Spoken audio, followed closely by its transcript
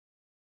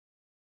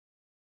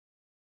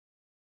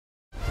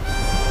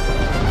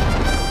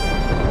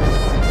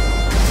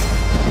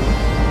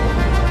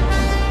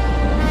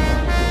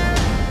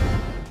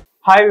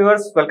Hi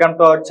viewers, welcome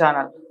to our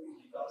channel.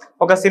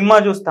 ఒక cinema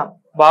చూస్తాం,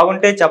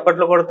 బాగుంటే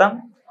చప్పట్లు కొడతాం,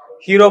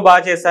 హీరో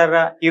బాగా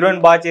చేశారా,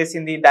 హీరోయిన్ బాగా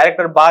చేసింది,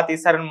 డైరెక్టర్ బాగా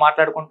తీశారని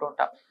మాట్లాడుకుంటూ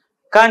ఉంటాం.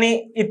 కానీ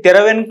ఈ తెర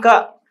వెనుక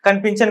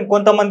కనిపించని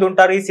కొంతమంది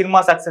ఉంటారు ఈ సినిమా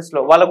సక్సెస్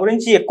లో. వాళ్ళ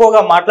గురించి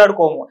ఎక్కువగా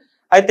మాట్లాడుకోము.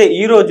 అయితే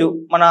ఈ రోజు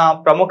మన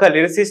ప్రముఖ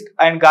లిరిసిస్ట్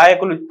అండ్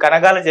గాయకులు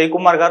కనగాల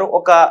జయకుమార్ గారు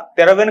ఒక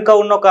తెర వెనుక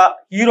ఉన్న ఒక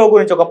హీరో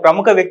గురించి, ఒక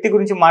ప్రముఖ వ్యక్తి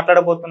గురించి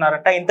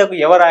మాట్లాడబోతున్నారంట. ఇంతకు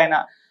ఎవరు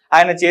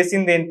ఆయన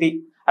చేసింది ఏంటి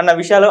అన్న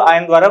విషయాలు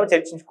ఆయన ద్వారా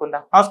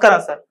చర్చించుకుందాం.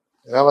 నమస్కారం సార్.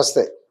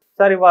 నమస్తే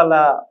సార్. ఇవాళ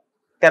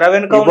తెర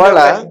వెనుక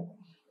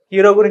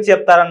హీరో గురించి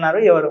చెప్తారన్నారు.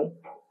 ఎవరు?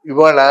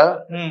 ఇవాళ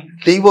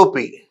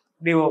DOP,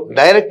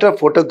 director of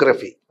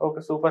photography.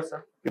 Okay, super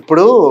sir.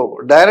 ఇప్పుడు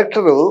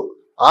డైరెక్టర్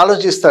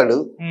ఆలోచిస్తాడు,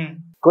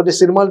 కొన్ని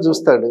సినిమాలు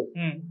చూస్తాడు,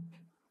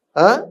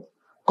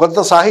 కొంత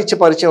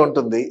సాహిత్య పరిచయం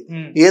ఉంటుంది,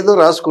 ఏదో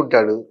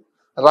రాసుకుంటాడు.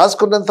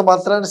 రాసుకున్నంత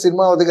మాత్రాన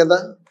సినిమా అవదు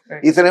కదా.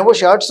 ఇతనేమో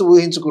షార్ట్స్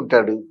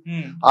ఊహించుకుంటాడు.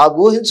 ఆ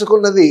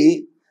ఊహించుకున్నది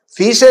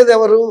తీసేది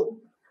ఎవరు?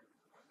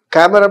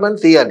 కెమెరామెన్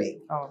తీయాలి.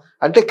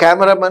 అంటే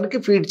కెమెరామెన్ కి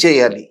ఫీడ్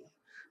చేయాలి.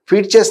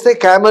 ఫీడ్ చేస్తే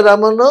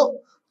కెమెరామెన్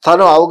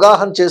తను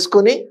అవగాహన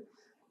చేసుకుని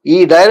ఈ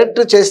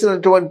డైరెక్టర్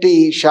చేసినటువంటి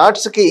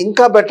షార్ట్స్ కి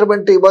ఇంకా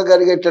బెటర్మెంట్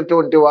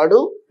ఇవ్వగలిగేటటువంటి వాడు.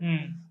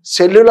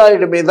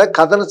 సెల్యులాయిడ్ మీద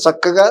కథను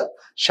చక్కగా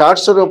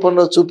షార్ట్స్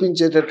రూపంలో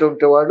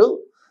చూపించేటటువంటి వాడు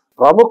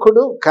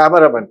ప్రముఖుడు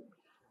కెమెరామెన్.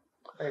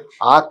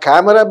 ఆ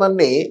కెమెరామెన్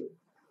ని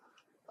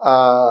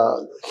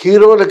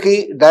హీరోలకి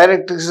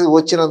డైరెక్టర్స్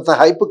వచ్చినంత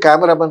హైప్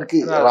కెమెరామెన్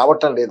కి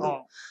రావటం లేదు.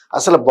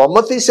 అసలు బొమ్మ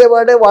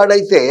తీసేవాడే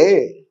వాడైతే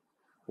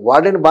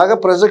వాడిని బాగా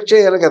ప్రొజెక్ట్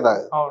చేయాలి కదా.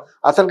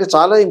 అతనికి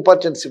చాలా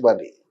ఇంపార్టెన్స్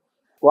ఇవ్వాలి.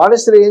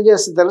 వాణిశ్రీ ఏం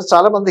చేస్తుంది తెలుసు?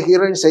 చాలా మంది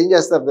హీరోయిన్స్ ఏం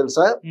చేస్తారు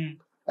తెలుసా?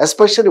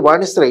 ఎస్పెషల్లీ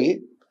వాణిశ్రీ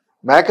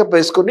మేకప్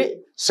వేసుకుని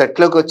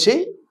సెట్లోకి వచ్చి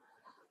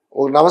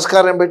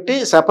నమస్కారం పెట్టి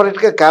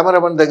సెపరేట్గా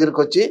కెమెరామెన్ దగ్గరికి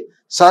వచ్చి,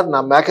 సార్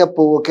నా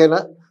మేకప్ ఓకేనా,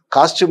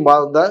 కాస్ట్యూమ్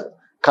బాగుందా,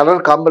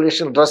 కలర్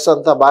కాంబినేషన్, డ్రెస్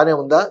అంతా బాగానే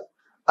ఉందా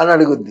అని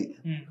అడుగుద్ది.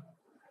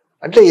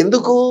 అంటే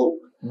ఎందుకు?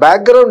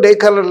 బ్యాక్గ్రౌండ్ ఏ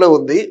కలర్లో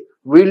ఉంది,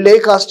 వీళ్ళు ఏ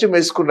కాస్ట్యూమ్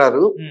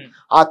వేసుకున్నారు,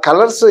 ఆ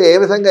కలర్స్ ఏ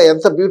విధంగా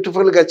ఎంత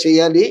బ్యూటిఫుల్గా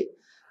చేయాలి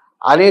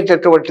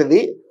అనేటటువంటిది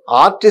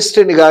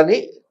ఆర్టిస్ట్ని కానీ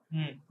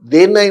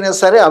దేన్నైనా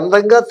సరే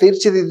అందంగా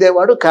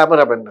తీర్చిదిద్దేవాడు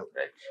కెమెరామెన్.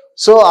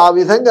 సో ఆ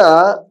విధంగా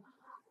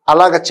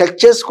అలాగ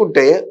చెక్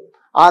చేసుకుంటే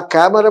ఆ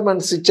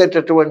కెమెరామెన్స్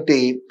ఇచ్చేటటువంటి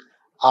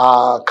ఆ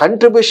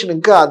కంట్రిబ్యూషన్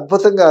ఇంకా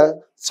అద్భుతంగా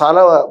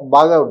చాలా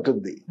బాగా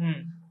ఉంటుంది.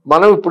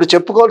 మనం ఇప్పుడు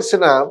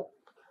చెప్పుకోవాల్సిన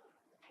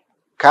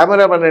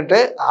కెమెరామెన్ అంటే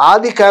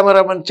ఆది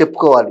కెమెరామెన్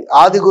చెప్పుకోవాలి.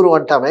 ఆది గురువు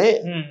అంటామే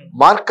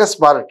Marcus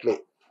Bartley.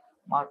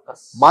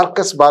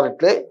 Marcus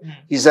Bartley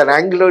is an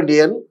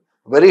ఆంగ్లోడియన్,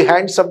 very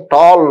handsome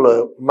tall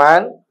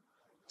man.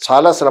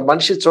 చాలా అసలు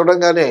మనిషి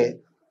చూడంగానే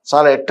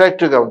చాలా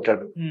అట్రాక్టివ్గా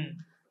ఉంటాడు.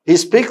 హీ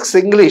స్పీక్స్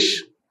ఇంగ్లీష్,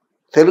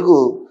 తెలుగు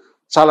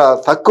చాలా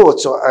తక్కువ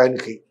వచ్చు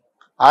ఆయనకి.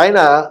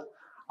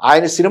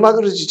 ఆయన సినిమా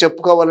గురించి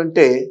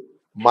చెప్పుకోవాలంటే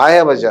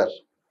మాయాబజార్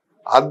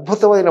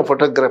అద్భుతమైన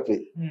ఫోటోగ్రఫీ.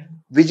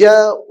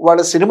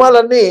 వాళ్ళ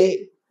సినిమాలన్నీ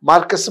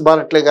మార్కస్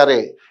బార్ట్లే గారే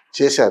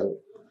చేశారు.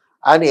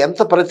 ఆయన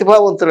ఎంత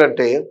ప్రతిభావంతుడు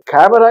అంటే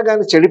కెమెరా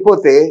కానీ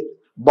చెడిపోతే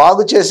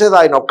బాగు చేసేది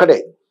ఆయన ఒక్కడే.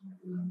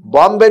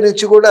 బాంబే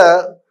నుంచి కూడా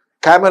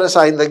కెమెరాస్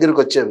ఆయన దగ్గరికి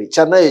వచ్చేవి,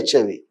 చెన్నై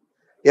వచ్చేవి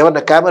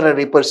ఏమన్నా కెమెరా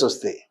రిపేర్స్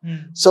వస్తే.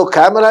 సో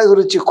కెమెరా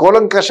గురించి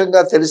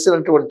కూలంకషంగా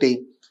తెలిసినటువంటి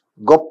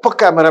గొప్ప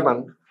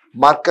కెమెరామెన్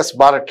మార్కస్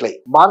బార్ట్లే.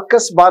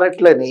 మార్కస్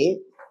బార్ట్లేని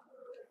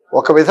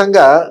ఒక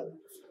విధంగా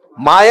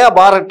మాయా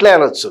బార్ట్లే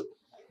అనొచ్చు.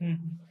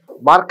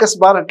 మార్కస్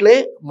బార్ట్లే,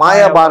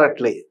 మాయా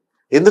బార్ట్లే.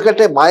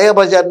 ఎందుకంటే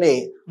మాయాబజార్ని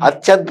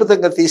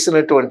అత్యద్భుతంగా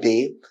తీసినటువంటి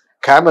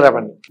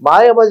కెమెరామెన్.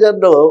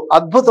 మాయాబజార్లో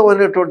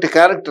అద్భుతమైనటువంటి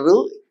క్యారెక్టరు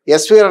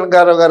ఎస్వి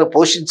రంగారావు గారు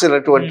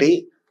పోషించినటువంటి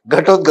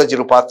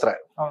ఘటోద్గజుల పాత్ర.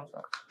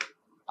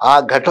 ఆ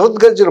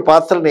ఘటోద్గజుల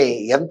పాత్రని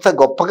ఎంత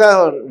గొప్పగా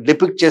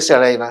డిపిక్ట్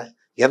చేశాడు ఆయన,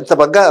 ఎంత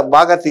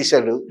బాగా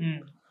తీశాడు.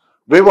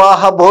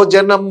 వివాహ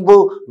భోజనంబు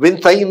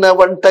వింతైన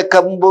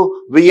వంటకంబు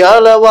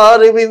వియాల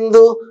వారి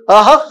విందు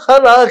అహహ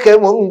నాకే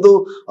ముందు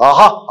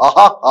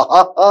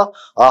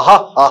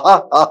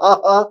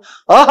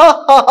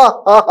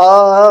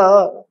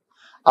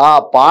ఆ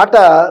పాట,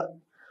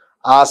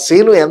 ఆ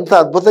సీను ఎంత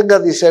అద్భుతంగా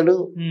తీశాడు.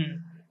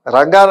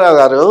 రంగారావు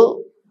గారు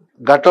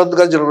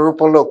ఘటోద్గజుల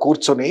రూపంలో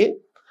కూర్చొని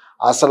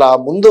అసలు ఆ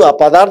ముందు ఆ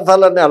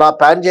పదార్థాలన్నీ అలా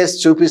ప్యాన్ చేసి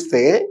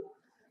చూపిస్తే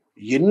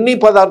ఎన్ని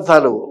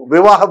పదార్థాలు,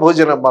 వివాహ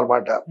భోజనం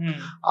అన్నమాట.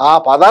 ఆ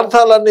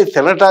పదార్థాలన్నీ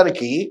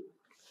తినటానికి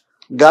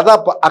గద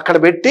అక్కడ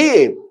పెట్టి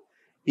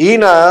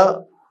ఈయన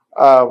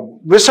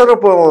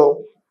విశ్వరూపం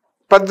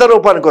పెద్ద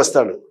రూపానికి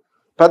వస్తాడు.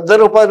 పెద్ద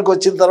రూపానికి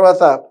వచ్చిన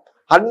తర్వాత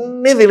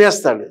అన్నీ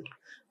తినేస్తాడు.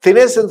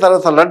 తినేసిన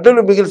తర్వాత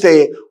లడ్డూలు మిగిలితే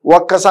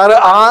ఒక్కసారి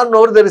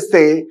నోరు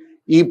తెరిస్తే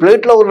ఈ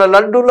ప్లేట్లో ఉన్న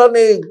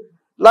లడ్డూలని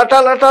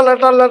లటా లటా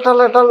లటా లటా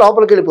లటా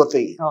లోపలికి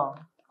వెళ్ళిపోతాయి.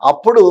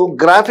 అప్పుడు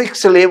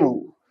గ్రాఫిక్స్ లేవు.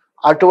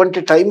 అటువంటి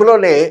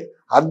టైంలోనే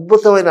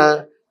అద్భుతమైన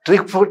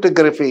ట్రిక్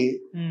ఫోటోగ్రఫీ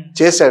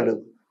చేశాడు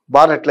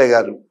బార్ట్లే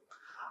గారు.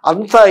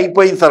 అంతా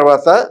అయిపోయిన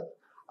తర్వాత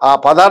ఆ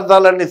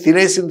పదార్థాలన్నీ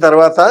తినేసిన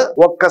తర్వాత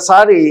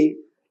ఒక్కసారి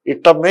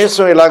ఇట్ట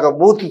మేసం ఇలాగ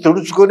మూతి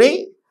తుడుచుకొని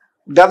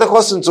గద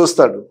కోసం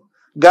చూస్తాడు.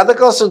 గద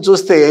కోసం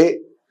చూస్తే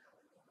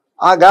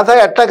ఆ గద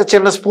ఎట్టాక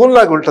చిన్న స్పూన్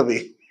లాగా ఉంటుంది.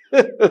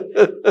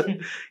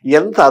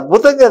 ఎంత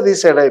అద్భుతంగా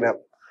తీశాడు ఆయన.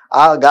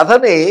 ఆ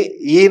గదని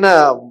ఈయన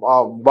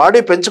బాడీ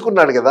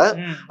పెంచుకున్నాడు కదా,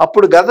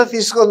 అప్పుడు గద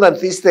తీసుకొని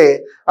దాన్ని తీస్తే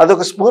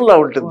అదొక స్పూన్ లా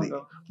ఉంటుంది.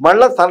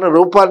 మళ్ళా తన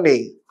రూపాన్ని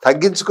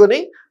తగ్గించుకొని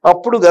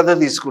అప్పుడు గద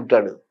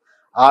తీసుకుంటాడు.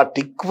 ఆ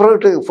టిక్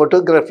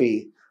ఫోటోగ్రఫీ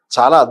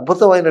చాలా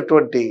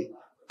అద్భుతమైనటువంటి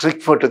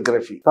ట్రిక్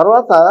ఫోటోగ్రఫీ.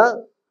 తర్వాత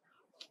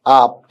ఆ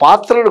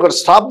పాత్రలు కూడా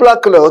స్టాప్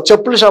బ్లాక్ లో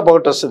చెప్పుల షాప్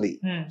ఒకటి వస్తుంది.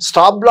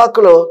 స్టాప్ బ్లాక్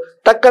లో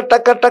టక్క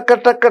టక్క టక్క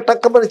టక్క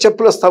టక్కమని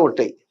చెప్పులు వస్తూ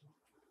ఉంటాయి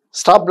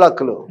స్టాప్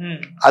బ్లాక్ లో.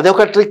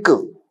 అదొక ట్రిక్.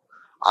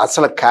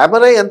 అసలు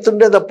కెమెరా ఎంత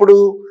ఉండేది అప్పుడు,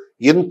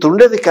 ఎంత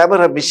ఉండేది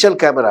కెమెరా, మిషల్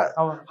కెమెరా.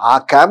 ఆ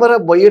కెమెరా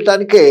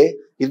మొయ్యటానికే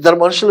 2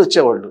 మనుషులు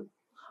వచ్చేవాళ్ళు.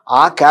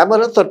 ఆ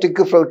కెమెరాతో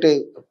టిక్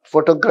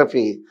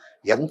ఫోటోగ్రఫీ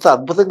ఎంత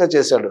అద్భుతంగా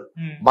చేశాడు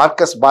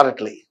మార్కస్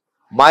బార్ట్లీ,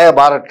 మాయా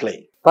బార్ట్లీ.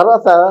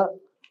 తర్వాత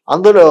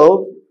అందులో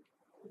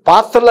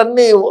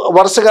పాత్రలన్నీ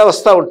వరుసగా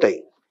వస్తూ ఉంటాయి.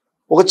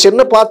 ఒక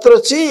చిన్న పాత్ర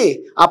వచ్చి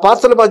ఆ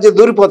పాత్రల మధ్య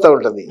దూరిపోతూ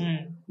ఉంటుంది.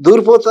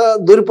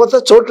 దూరిపోతా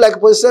చోటు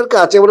లేకపోయేసరికి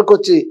ఆ చివరికి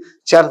వచ్చి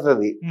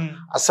చేరుతుంది.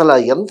 అసలు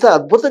ఎంత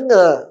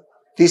అద్భుతంగా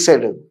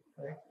తీసాడు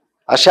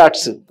ఆ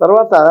షాట్స్.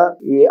 తర్వాత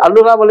ఈ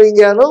అల్లు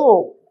రామలింగాను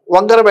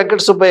వంగర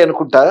వెంకట సుబ్బయ్య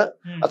అనుకుంటా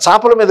ఆ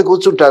చేపల మీద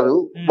కూర్చుంటారు.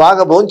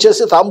 బాగా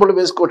భోంచేసి తాంబూలం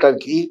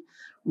వేసుకోవటానికి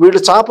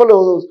వీళ్ళు చేపలు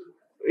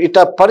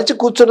ఇట్లా పరిచి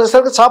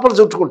కూర్చునేసరికి చేపలు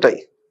చుట్టుకుంటాయి.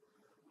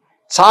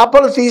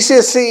 చేపలు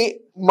తీసేసి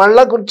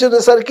మళ్ళా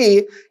కూర్చునేసరికి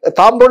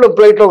తాంబూలం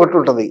ప్లేట్లో ఒకటి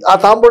ఉంటుంది. ఆ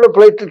తాంబూలం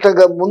ప్లేట్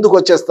ఇట్లా ముందుకు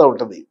వచ్చేస్తూ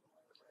ఉంటుంది.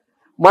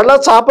 మళ్ళా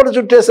చేపలు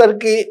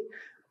చుట్టేసరికి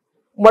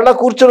మళ్ళా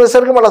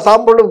కూర్చునేసరికి మళ్ళీ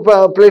తాంబూలం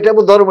ప్లేట్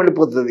ఏమో దూరం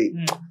వెళ్ళిపోతుంది.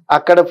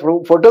 అక్కడ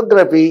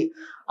ఫోటోగ్రఫీ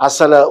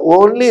అసలు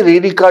ఓన్లీ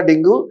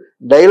రీరికార్డింగ్,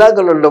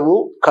 డైలాగులు ఉండవు,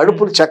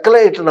 కడుపులు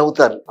చెక్కలే ఇట్లా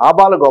నవ్వుతారు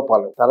ఆబాల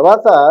గోపాలు.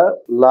 తర్వాత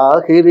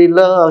లాహిరి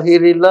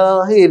లాహిరి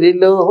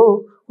లాహిరిలో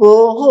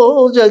ఓహో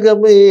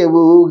జగమే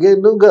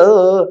ఊగెనుగా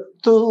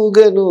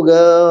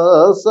తూగెనుగా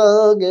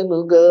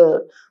సాగెనుగా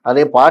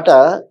అనే పాట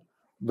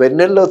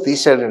వెన్నెల్లో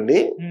తీశాడండి.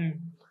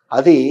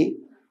 అది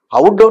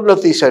అవుట్డోర్లో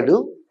తీశాడు,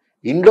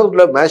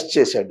 ఇండోర్లో మ్యాచ్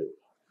చేశాడు.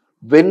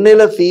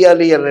 వెన్నెల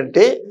తీయాలి అని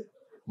అంటే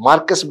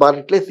మార్కస్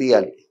బార్ట్లీ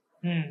తీయాలి.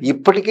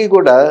 ఇప్పటికీ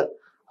కూడా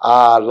ఆ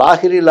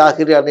లాహిరి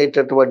లాహిరి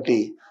అనేటటువంటి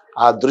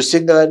ఆ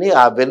దృశ్యం కానీ,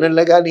 ఆ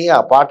వెన్నెల కానీ, ఆ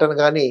పాటను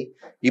కానీ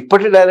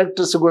ఇప్పటి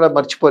డైరెక్టర్స్ కూడా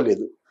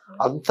మర్చిపోలేదు.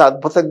 అంత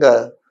అద్భుతంగా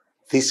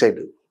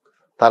తీసాడు.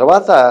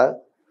 తర్వాత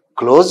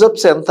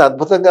క్లోజప్స్ ఎంత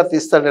అద్భుతంగా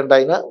తీస్తాడంటే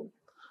ఆయన.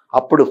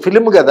 అప్పుడు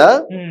ఫిల్మ్ కదా,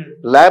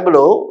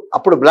 ల్యాబ్లో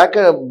అప్పుడు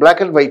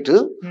బ్లాక్ అండ్ వైట్,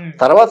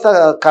 తర్వాత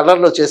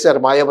కలర్లో చేశారు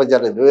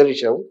మాయాబజార్. వేరే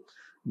విషయం,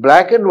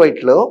 బ్లాక్ అండ్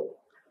వైట్లో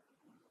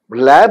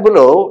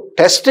ల్యాబ్లో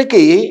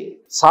టెస్ట్కి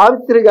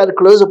సావిత్రి గారి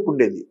క్లోజప్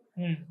ఉండేది.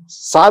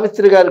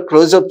 సావిత్రి గారి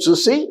క్లోజప్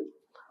చూసి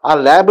ఆ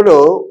ల్యాబ్లో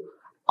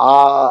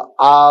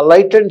ఆ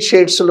లైట్ అండ్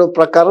షేడ్స్లో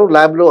ప్రకారం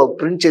ల్యాబ్లో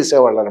ప్రింట్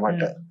చేసేవాళ్ళు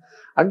అనమాట.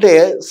 అంటే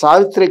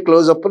సావిత్రి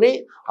క్లోజప్ని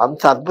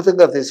అంత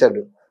అద్భుతంగా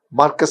తీశాడు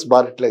మార్కస్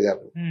బార్ట్లీ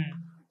గారు.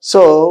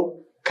 సో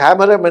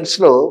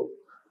కెమెరామెన్స్లో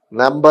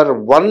నెంబర్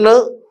 1,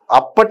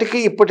 అప్పటికి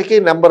ఇప్పటికీ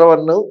నెంబర్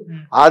 1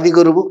 ఆది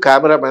గురువు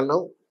కెమెరామెన్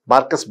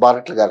మార్కస్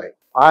బార్ట్లీ గారే.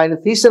 ఆయన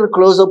తీసిన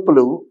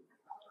క్లోజప్లు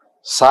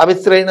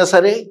సావిత్రి అయినా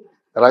సరే,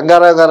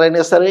 రంగారావు గారు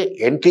అయినా సరే,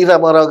 ఎన్టీ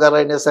రామారావు గారు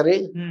అయినా సరే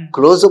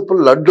క్లోజప్లు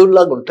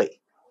లడ్డూల్లాగా ఉంటాయి.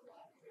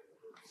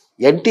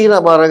 ఎన్టీ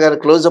రామారావు గారి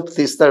క్లోజప్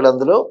తీస్తాడు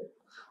అందులో.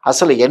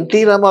 అసలు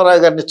ఎన్టీ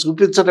రామారావు గారిని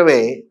చూపించడమే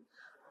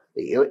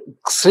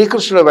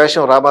శ్రీకృష్ణుల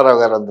వేషం రామారావు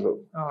గారు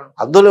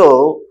అందులో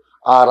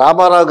ఆ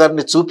రామారావు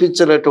గారిని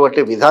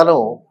చూపించినటువంటి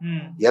విధానం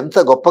ఎంత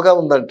గొప్పగా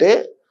ఉందంటే,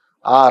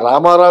 ఆ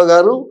రామారావు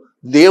గారు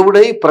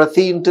దేవుడై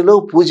ప్రతి ఇంటిలో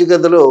పూజ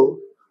గదిలో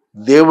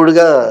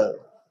దేవుడిగా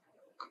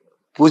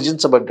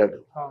పూజించబడ్డాడు.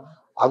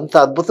 అంత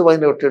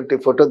అద్భుతమైనటువంటి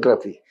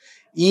ఫోటోగ్రఫీ.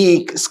 ఈ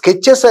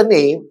స్కెచెస్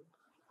అన్ని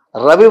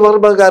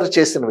రవివర్మ గారు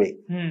చేసినవి.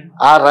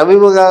 ఆ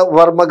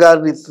రవివర్మ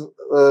గారిని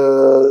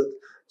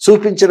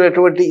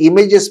చూపించినటువంటి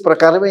ఇమేజెస్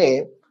ప్రకారమే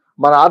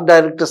మన ఆర్ట్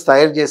డైరెక్టర్స్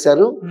తయారు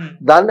చేశారు.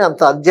 దాన్ని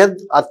అంత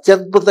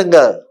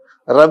అత్యద్భుతంగా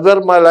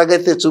రవివర్మ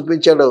ఎలాగైతే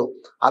చూపించాడో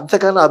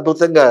అంతకన్నా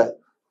అద్భుతంగా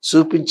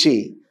చూపించి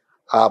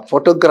ఆ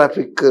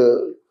ఫోటోగ్రాఫిక్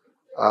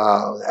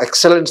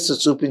ఎక్సలెన్స్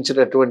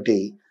చూపించినటువంటి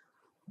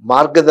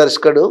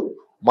మార్గదర్శకుడు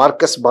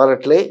మార్కస్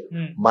బార్ట్లీ,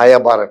 మాయా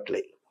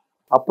బార్ట్లీ.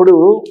 అప్పుడు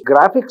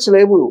గ్రాఫిక్స్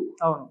లేవు,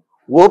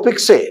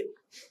 ఓపిక్సే.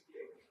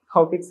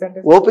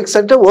 ఓపిక్స్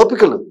అంటే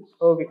ఓపికలు.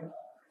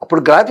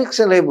 అప్పుడు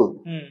గ్రాఫిక్స్ లేవు,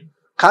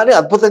 కానీ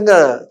అద్భుతంగా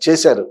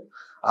చేశారు.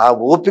 ఆ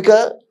ఓపిక,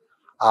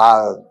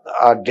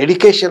 ఆ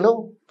డెడికేషను,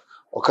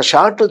 ఒక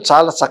షాట్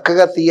చాలా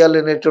చక్కగా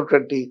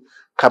తీయాలనేటటువంటి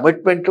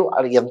కమిట్మెంట్,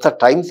 అది ఎంత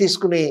టైం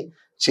తీసుకుని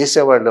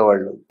చేసేవాళ్ళు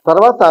వాళ్ళు.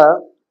 తర్వాత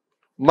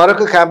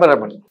మరొక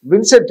కెమెరామెన్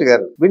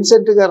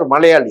విన్సెంట్ గారు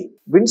మలయాళీ.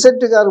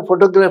 విన్సెంట్ గారు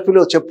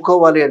ఫోటోగ్రఫీలో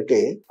చెప్పుకోవాలి అంటే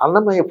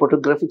అన్నమయ్య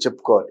ఫోటోగ్రఫీ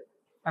చెప్పుకోవాలి.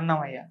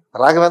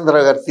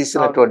 రాఘవేంద్రరావు గారు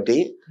తీసినటువంటి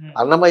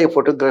అన్నమయ్య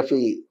ఫోటోగ్రఫీ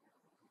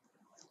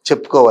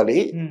చెప్పుకోవాలి.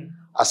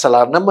 అసలు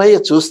అన్నమయ్య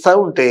చూస్తూ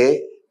ఉంటే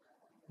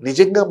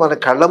నిజంగా మన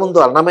కళ్ళ ముందు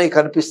అన్నమయ్య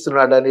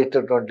కనిపిస్తున్నాడు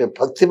అనేటటువంటి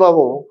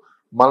భక్తిభావం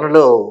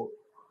మనలో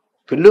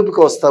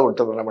పిల్లుపుకి వస్తూ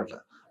ఉంటుంది అన్నమాట.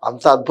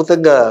 అంత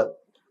అద్భుతంగా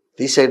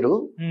తీసాడు.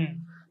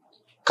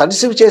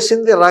 కన్సీవ్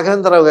చేసింది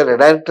రాఘవేంద్రరావు గారే,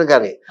 డైరెక్టర్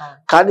గారే.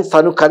 కానీ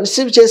తను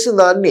కన్సీవ్ చేసిన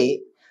దాన్ని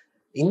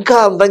ఇంకా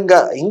అందంగా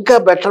ఇంకా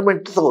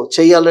బెటర్మెంట్తో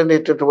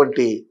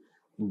చేయాలనేటటువంటి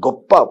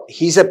గొప్ప,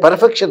 హీస్ ఎ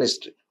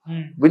పెర్ఫెక్షనిస్ట్.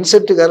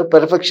 విన్సెంట్ గారు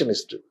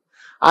పెర్ఫెక్షనిస్ట్.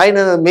 ఆయన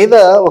మీద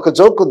ఒక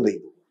జోక్ ఉంది.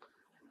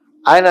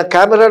 ఆయన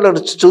కెమెరాలో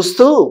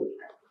చూస్తూ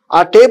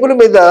ఆ టేబుల్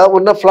మీద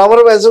ఉన్న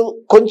ఫ్లవర్ వేజ్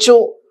కొంచెం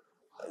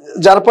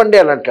జరపండి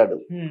అని అంటాడు.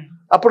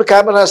 అప్పుడు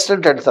కెమెరా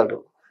అసిస్టెంట్ అంటాడు,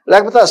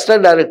 లేకపోతే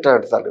అసిస్టెంట్ డైరెక్టర్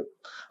అంటాడు.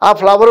 ఆ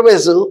ఫ్లవర్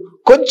వేజ్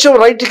కొంచెం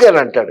రైట్కి అని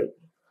అంటాడు,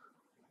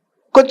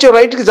 కొంచెం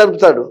రైట్కి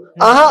జరుపుతాడు.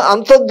 ఆహా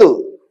అంతొద్దు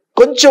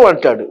కొంచెం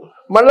అంటాడు,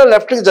 మళ్ళీ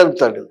లెఫ్ట్కి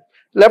జరుపుతాడు.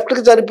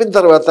 లెఫ్ట్కి జరిపిన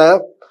తర్వాత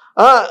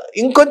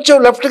ఇంకొంచెం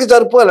లెఫ్ట్కి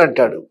జరుపు అని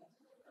అంటాడు,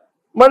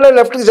 మళ్ళీ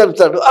లెఫ్ట్కి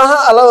జరుపుతాడు. ఆహా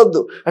అలా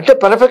వద్దు అంటే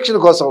పెర్ఫెక్షన్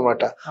కోసం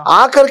అన్నమాట.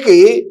 ఆఖరికి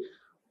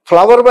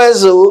ఫ్లవర్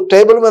వేజ్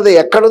టేబుల్ మీద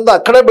ఎక్కడుందో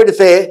అక్కడే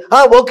పెడితే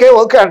ఓకే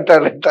ఓకే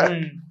అంటాడంట.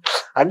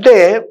 అంటే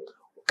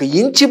ఒక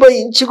ఇంచు బై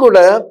ఇంచు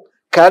కూడా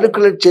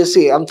క్యాలిక్యులేట్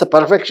చేసి అంత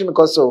పర్ఫెక్షన్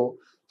కోసం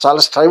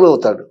చాలా స్ట్రైవ్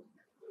అవుతాడు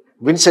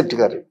విన్సెంట్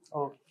గారు.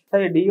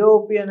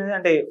 డిఓపి అనేది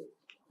అంటే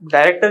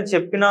డైరెక్టర్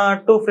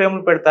చెప్పినట్టు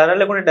ఫ్రేమ్లు పెడతారా,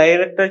 లేకుంటే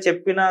డైరెక్టర్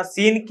చెప్పిన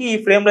సీన్ కి ఈ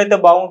ఫ్రేమ్ లో అయితే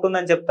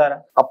బాగుంటుందని చెప్తారా?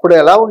 అప్పుడు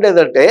ఎలా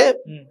ఉండేదంటే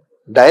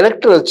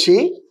డైరెక్టర్ వచ్చి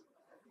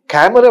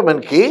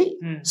కెమెరామెన్ కి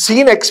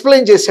సీన్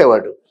ఎక్స్ప్లెయిన్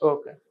చేసేవాడు.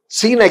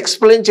 సీన్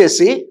ఎక్స్ప్లెయిన్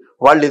చేసి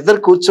వాళ్ళిద్దరు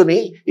కూర్చుని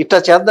ఇట్లా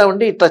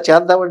చేద్దామండి ఇట్లా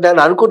చేద్దామండి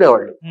అని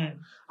అనుకునేవాళ్ళు.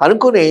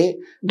 అనుకుని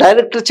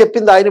డైరెక్టర్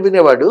చెప్పింది ఆయన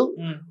వినేవాడు.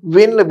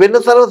 విన్న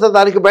తర్వాత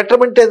దానికి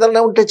బెటర్మెంట్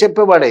ఏదన్నా ఉంటే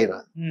చెప్పేవాడు ఆయన.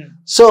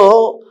 సో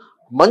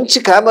మంచి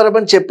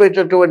కెమెరామెన్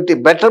చెప్పేటటువంటి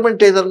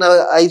బెటర్మెంట్ ఏదన్నా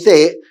అయితే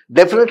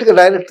డెఫినెట్గా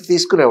డైరెక్టర్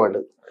తీసుకునేవాడు.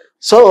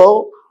 So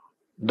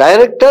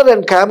director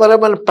and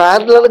cameraman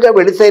parallel గా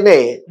వెళితేనే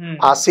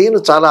ఆ సీన్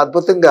చాలా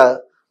అద్భుతంగా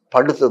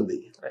పండుతుంది.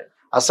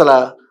 అసలు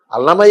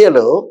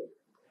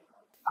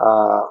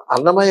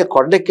అన్నమయ్య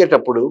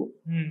కొండెక్కేటప్పుడు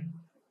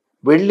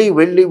వెళ్ళి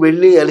వెళ్ళి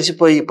వెళ్ళి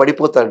అలసిపోయి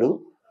పడిపోతాడు.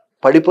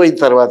 పడిపోయిన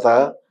తర్వాత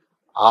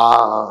ఆ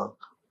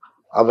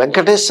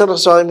వెంకటేశ్వర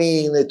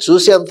స్వామిని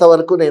చూసేంత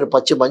వరకు నేను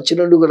పచ్చి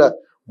మంచినీళ్ళు కూడా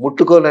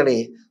ముట్టుకోనని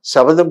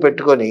శబదం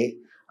పెట్టుకొని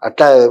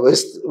అట్లా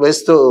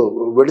వేస్తూ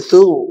వెళుతూ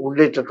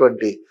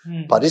ఉండేటటువంటి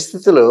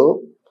పరిస్థితులు.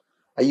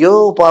 అయ్యో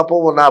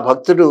పాపం నా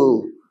భక్తుడు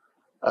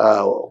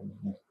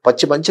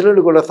పచ్చి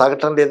మంచినీళ్ళు కూడా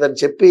తాగటం లేదని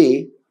చెప్పి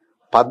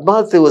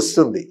పద్మావతి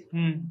వస్తుంది,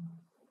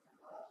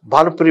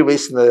 భానుప్రియ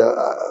వేసిన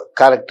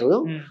క్యారెక్టర్.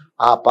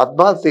 ఆ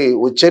పద్మావతి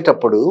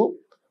వచ్చేటప్పుడు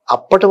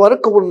అప్పటి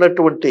వరకు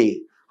ఉన్నటువంటి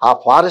ఆ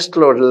ఫారెస్ట్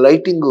లో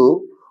లైటింగ్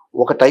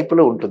ఒక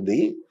టైపులో ఉంటుంది.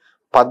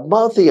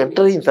 పద్మావతి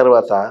ఎంటర్ అయిన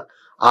తర్వాత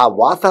ఆ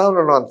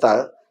వాతావరణం అంతా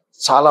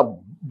చాలా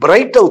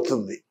బ్రైట్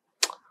అవుతుంది.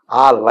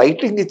 ఆ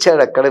లైటింగ్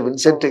ఇచ్చాడు అక్కడ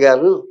విన్సెంట్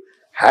గారు,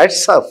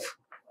 హ్యాట్స్ ఆఫ్.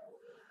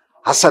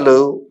 అసలు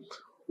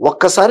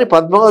ఒక్కసారి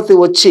పద్మావతి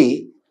వచ్చి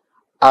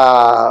ఆ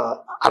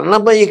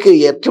అన్నమయ్యకి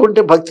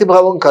ఎటువంటి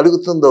భక్తిభావం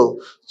కలుగుతుందో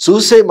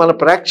చూసే మన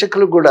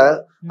ప్రేక్షకులు కూడా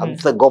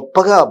అంత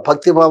గొప్పగా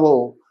భక్తిభావం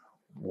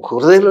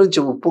హృదయంలోంచి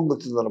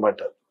ఉప్పొంగుతుంది అనమాట.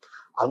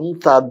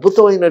 అంత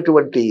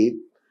అద్భుతమైనటువంటి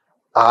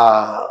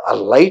ఆ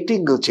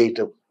లైటింగ్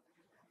చేయటం,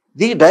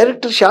 ది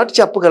డైరెక్టర్ షాట్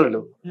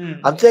చెప్పగలడు,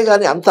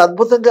 అంతేగాని అంత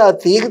అద్భుతంగా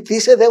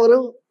తీసేది ఎవరు?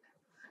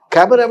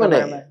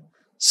 కెమెరామెనే.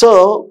 So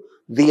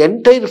the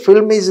entire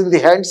film is in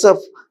the hands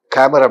of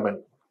cameraman.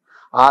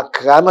 ఆ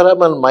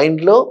కెమెరామెన్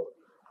మైండ్లో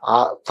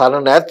తన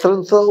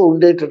నేత్రంతో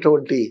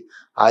ఉండేటటువంటి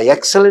ఆ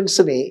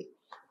ఎక్సలెన్స్ని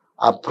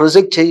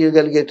ప్రొజెక్ట్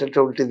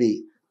చేయగలిగేటటువంటిది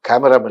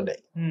కెమెరామెనే.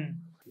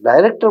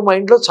 డైరెక్టర్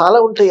మైండ్లో చాలా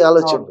ఉంటాయి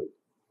ఆలోచనలు,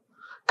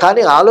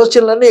 కానీ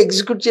ఆలోచనలన్నీ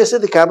ఎగ్జిక్యూట్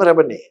చేసేది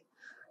కెమెరామెనే.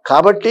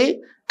 కాబట్టి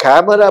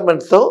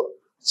కెమెరామెన్తో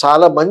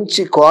చాలా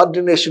మంచి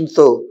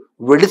కోఆర్డినేషన్తో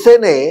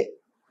వెళితేనే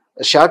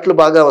షాట్లు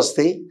బాగా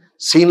వస్తాయి,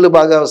 సీన్లు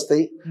బాగా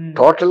వస్తాయి,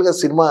 టోటల్గా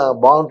సినిమా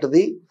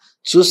బాగుంటుంది,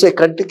 చూసే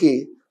కంటికి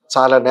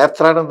చాలా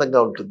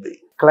నేత్రానందంగా ఉంటుంది.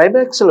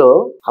 క్లైమాక్స్లో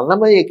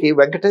అన్నమయ్యకి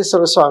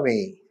వెంకటేశ్వర స్వామి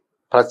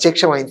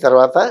ప్రత్యక్షం అయిన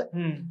తర్వాత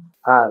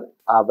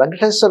ఆ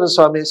వెంకటేశ్వర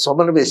స్వామి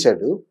సుమన్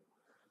వేశాడు.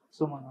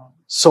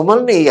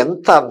 సుమన్ని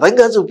ఎంత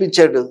అందంగా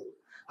చూపించాడు.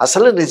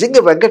 అసలు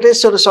నిజంగా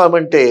వెంకటేశ్వర స్వామి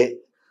అంటే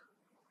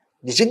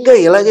నిజంగా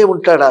ఇలాగే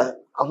ఉంటాడా?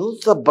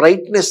 అంత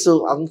బ్రైట్నెస్,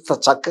 అంత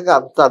చక్కగా,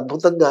 అంత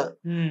అద్భుతంగా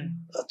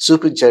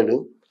చూపించాడు.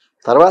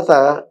 తర్వాత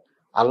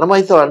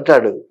అన్నమయ్యతో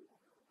అంటాడు,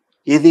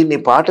 ఇది నీ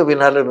పాట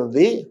వినాలని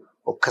ఉంది,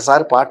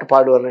 ఒక్కసారి పాట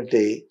పాడు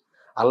అనంటే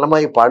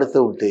అన్నమయ్య పాడుతూ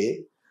ఉంటే,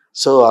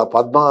 సో ఆ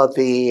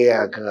పద్మావతి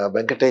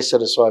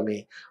వెంకటేశ్వర స్వామి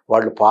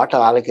వాళ్ళు పాట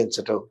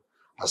ఆలకించటం,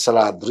 అసలు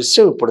ఆ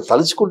దృశ్యం ఇప్పుడు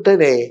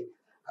తలుచుకుంటేనే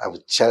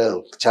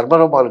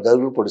చర్మరోమాలు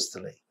గరులు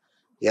పొడుస్తున్నాయి.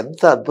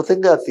 ఎంత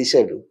అద్భుతంగా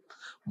తీశాడు.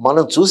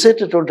 మనం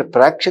చూసేటటువంటి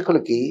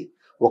ప్రేక్షకులకి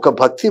ఒక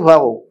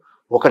భక్తిభావం,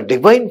 ఒక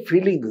డివైన్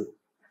ఫీలింగ్,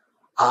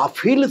 ఆ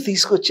ఫీల్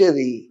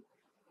తీసుకొచ్చేది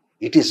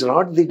it is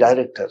not the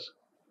director,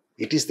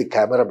 it is the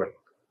cameraman.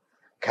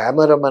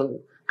 Cameraman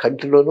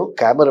కంటిలోను,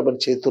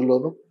 cameraman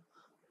చేతుల్లోనూ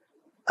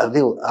అది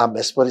ఆ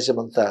మెస్మరిజం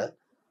అంతా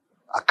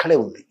అక్కడే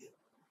ఉంది.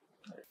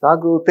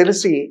 నాకు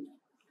తెలిసి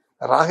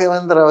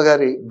రాఘవేంద్రరావు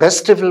గారి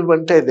బెస్ట్ ఫిల్మ్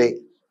అంటే అదే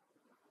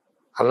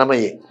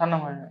అన్నమయ్యే.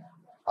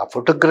 ఆ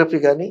ఫోటోగ్రఫీ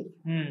కానీ,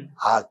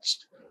 ఆ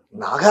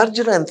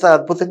నాగార్జున ఎంత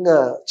అద్భుతంగా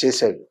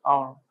చేశాడు.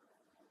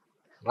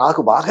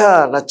 నాకు బాగా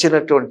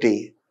నచ్చినటువంటి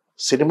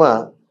సినిమా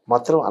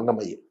మాత్రం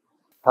అన్నమయ్య.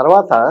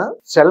 తర్వాత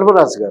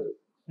సెల్వరాజు గారు.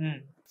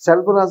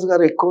 సెల్వరాజు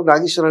గారు ఎక్కువ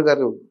నాగేశ్వరరావు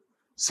గారు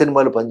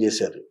సినిమాలు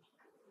పనిచేశారు.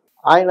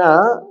 ఆయన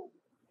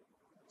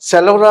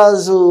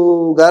సెల్వరాజు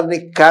గారిని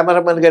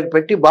కెమెరామెన్ గారిని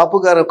పెట్టి బాపు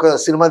గారు ఒక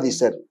సినిమా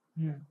తీశారు,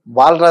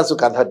 బాలరాజు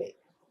కథ అని.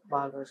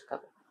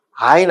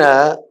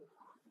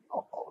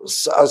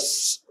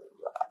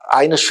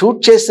 ఆయన షూట్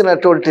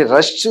చేసినటువంటి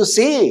రష్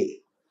చూసి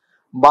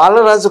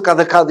బాలరాజు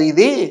కథ కాదు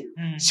ఇది,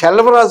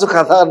 సెల్వరాజు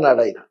కథ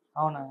అన్నాడు ఆయన.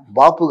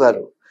 బాపు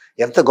గారు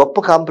ఎంత గొప్ప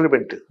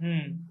కాంప్లిమెంట్.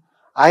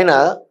 ఆయన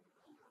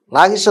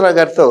నాగేశ్వరరావు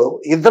గారితో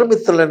ఇద్దరు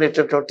మిత్రులు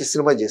అనేటటువంటి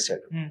సినిమా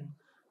చేశాడు.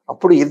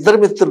 అప్పుడు ఇద్దరు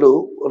మిత్రులు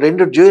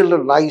 2 డ్యూయల్,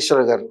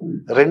 నాగేశ్వరరావు గారు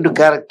 2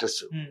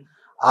 క్యారెక్టర్స్.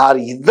 ఆ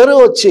ఇద్దరు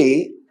వచ్చి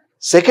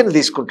సెకండ్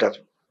తీసుకుంటారు.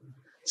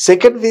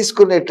 సెకండ్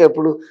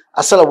తీసుకునేటప్పుడు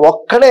అసలు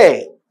ఒక్కడే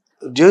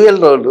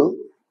డ్యూయల్ రోలు.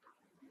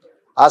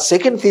 ఆ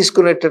సెకండ్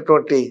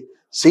తీసుకునేటటువంటి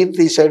సీన్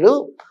తీశాడు.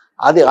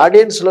 అది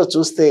ఆడియన్స్లో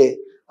చూస్తే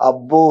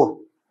అబ్బో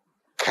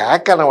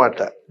కేక్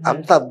అన్నమాట,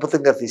 అంత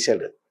అద్భుతంగా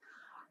తీశాడు.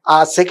 ఆ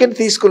సెకండ్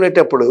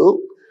తీసుకునేటప్పుడు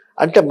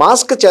అంటే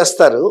మాస్క్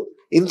చేస్తారు,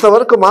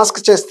 ఇంతవరకు మాస్క్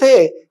చేస్తే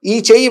ఈ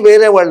చెయ్యి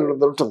వేరే వాళ్ళు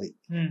ఉంటుంది,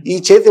 ఈ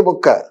చేతి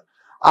ముక్క,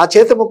 ఆ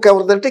చేతి ముక్క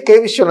ఎవరిదంటే కె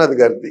విశ్వనాథ్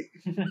గారిది.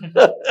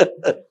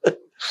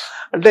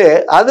 అంటే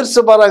ఆదర్శ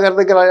సుబ్బారావు గారి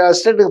దగ్గర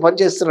అసిస్టెంట్గా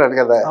పనిచేస్తున్నాడు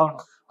కదా,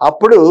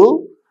 అప్పుడు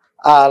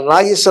ఆ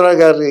నాగేశ్వరరావు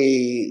గారి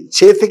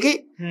చేతికి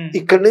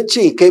ఇక్కడి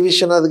నుంచి కె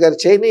విశ్వనాథ్ గారి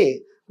చేయిని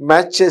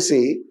మ్యాచ్ చేసి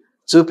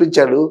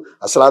చూపించాడు.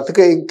 అసలు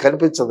అతకే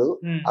కనిపించదు,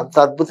 అంత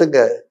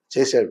అద్భుతంగా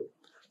చేశాడు.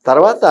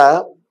 తర్వాత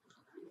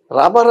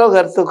రామారావు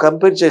గారితో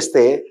కంపేర్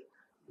చేస్తే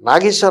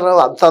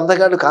నాగేశ్వరరావు అంత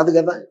అందగాడు కాదు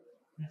కదా,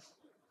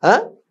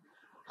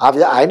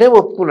 ఆయనే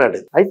ఒప్పుకున్నాడు.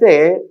 అయితే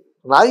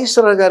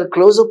నాగేశ్వరరావు గారు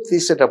క్లోజప్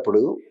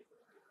తీసేటప్పుడు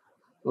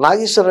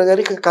నాగేశ్వరరావు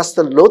గారికి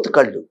కాస్త లోతు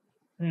కళ్ళు,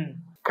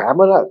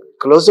 కెమెరా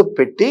క్లోజప్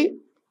పెట్టి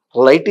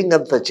లైటింగ్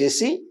అంతా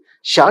చేసి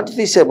షాట్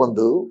తీసే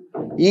ముందు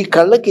ఈ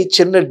కళ్ళకి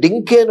చిన్న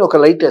డింకి అని ఒక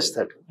లైట్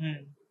వేస్తాడు,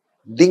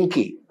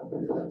 డింకి.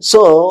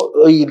 సో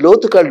ఈ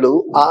లోతు కళ్ళు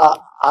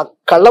ఆ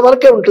కళ్ళ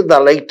వరకే ఉంటుంది ఆ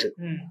లైట్,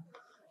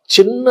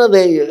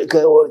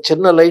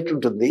 చిన్న లైట్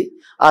ఉంటుంది.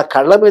 ఆ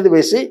కళ్ళ మీద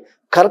వేసి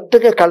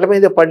కరెక్ట్గా కళ్ళ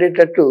మీద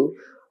పడేటట్టు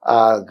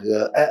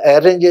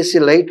అరేంజ్ చేసి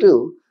లైట్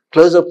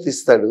క్లోజప్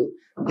తీస్తాడు.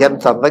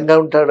 ఎంత అందంగా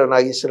ఉంటాడో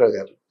నాగేశ్వరరావు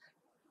గారు.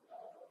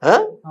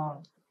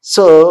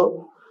 సో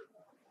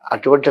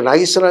అటువంటి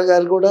నాగేశ్వరరావు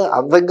గారు కూడా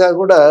అందంగా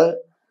కూడా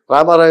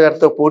రామారావు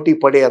గారితో పోటీ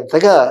పడే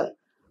అంతగా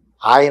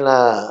ఆయన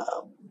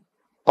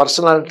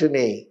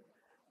పర్సనాలిటీని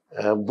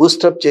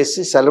బూస్టప్ చేసి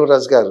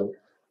సెల్వరాజు గారు,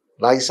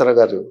 నాగేశ్వరరావు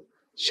గారు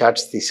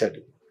షాట్స్ తీశాడు.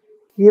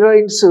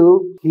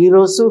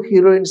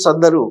 హీరోయిన్స్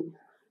అందరూ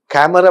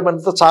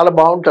కెమెరామెన్తో చాలా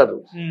బాగుంటారు,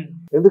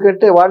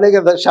 ఎందుకంటే వాళ్ళే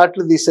కదా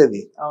షాట్లు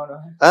తీసేది.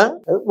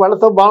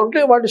 వాళ్ళతో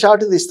బాగుంటే వాళ్ళు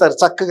షాట్లు తీస్తారు,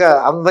 చక్కగా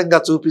అందంగా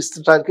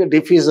చూపిస్తానికి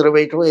డిఫ్యూజర్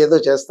వేయటం ఏదో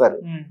చేస్తారు.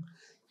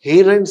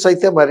 హీరోయిన్స్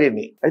అయితే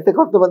మరిన్ని. అయితే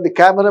కొంతమంది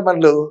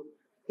కెమెరామెన్లు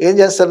ఏం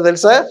చేస్తారు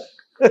తెలుసా,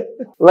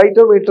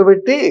 లైటోమీటర్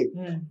పెట్టి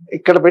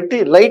ఇక్కడ పెట్టి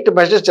లైట్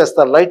మెజర్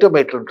చేస్తారు.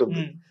 లైటోమీటర్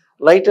ఉంటుంది,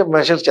 లైట్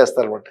మెజర్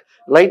చేస్తారు అనమాట.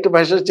 లైట్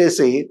మెజర్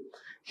చేసి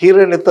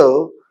హీరోయిన్తో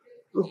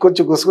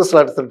కొంచెం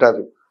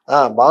గుసగుసలాడుతుంటారు.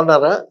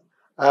 బాగున్నారా,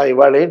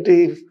 ఇవాళ ఏంటి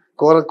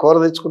కూర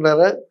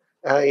తెచ్చుకున్నారా,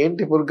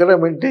 ఏంటి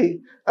పురుగడం ఏంటి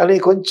అని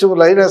కొంచెం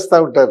లైన్ వేస్తూ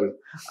ఉంటారు.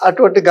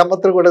 అటువంటి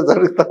గమ్మత్తులు కూడా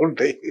జరుగుతూ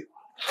ఉంటాయి.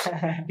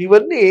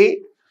 ఇవన్నీ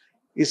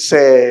ఇట్స్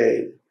ఏ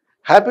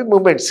హ్యాపీ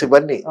మూమెంట్స్.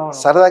 ఇవన్నీ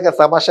సరదాగా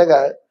తమాషాగా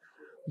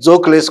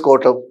జోకులు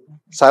వేసుకోవటం,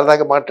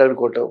 సరదాగా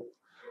మాట్లాడుకోవటం.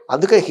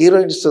 అందుకే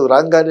హీరోయిన్స్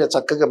రాగానే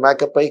చక్కగా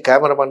మేకప్ అయ్యి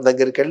కెమెరామెన్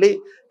దగ్గరికి వెళ్ళి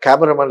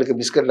కెమెరామెన్లకి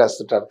బిస్కెట్లు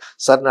వేస్తుంటారు.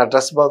 సార్ నా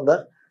డ్రెస్ బాగుందా,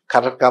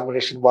 కలర్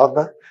కాంబినేషన్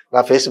బాగుందా, నా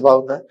ఫేస్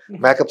బాగుందా,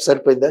 మేకప్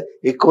సరిపోయిందా,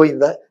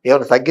 ఎక్కువైందా,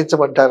 ఏమైనా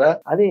తగ్గించమంటారా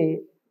అని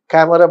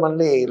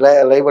కెమెరామెన్ని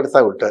లయబెడతా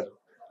ఉంటారు.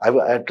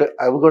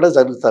 అవి కూడా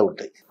జరుగుతూ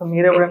ఉంటాయి.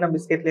 మీరు ఎప్పుడన్నా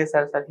బిస్కెట్లు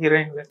వేసారా సార్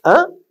హీరోయిన్?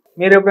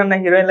 మీరు ఎప్పుడన్నా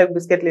హీరోయిన్లకు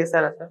బిస్కెట్లు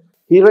వేసారా సార్?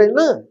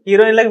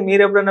 హీరోయిన్లకు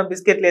మీరు ఎప్పుడన్నా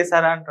బిస్కెట్లు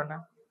వేసారా అంటున్నా.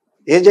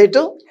 ఏం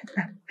చేయటం,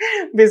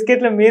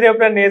 బిస్కెట్లు మీరు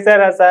ఎప్పుడన్నా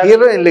వేసారా సార్?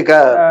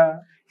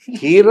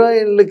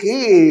 హీరోయిన్లకి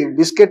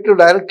బిస్కెట్లు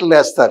డైరెక్ట్లు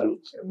వేస్తారు.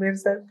 మీరు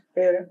సార్?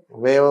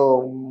 మేము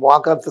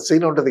మాకంత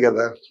సీన్ ఉంటుంది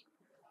కదా.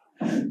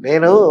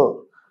 నేను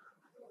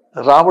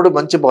రాముడు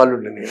మంచి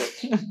బాలుండి నేను,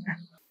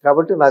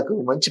 కాబట్టి నాకు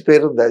మంచి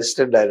పేరుంది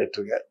అసిస్టెంట్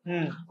డైరెక్టర్గా.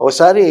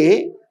 ఒకసారి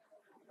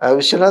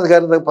విశ్వనాథ్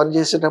గారి దగ్గర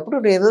పనిచేసేటప్పుడు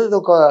నేను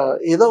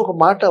ఏదో ఒక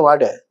మాట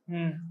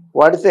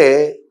వాడితే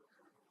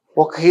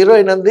ఒక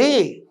హీరోయిన్ అంది,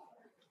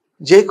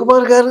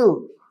 జయకుమార్ గారు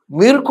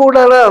మీరు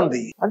కూడా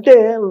అంది. అంటే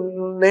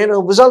నేను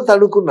భుజాలు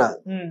తడుకున్నా,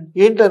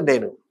 ఏంటని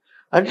నేను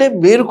అంటే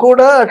మీరు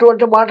కూడా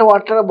అటువంటి మాట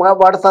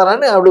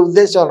వాడతారని ఆవిడ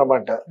ఉద్దేశం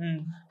అన్నమాట.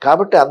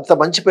 కాబట్టి అంత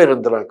మంచి పేరు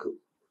ఉంది నాకు.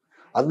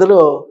 అందులో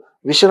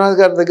విశ్వనాథ్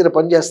గారి దగ్గర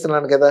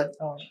పనిచేస్తున్నాను కదా,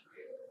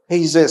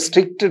 is a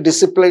strict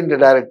disciplined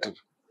director.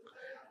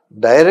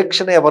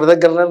 Direction ఎవరి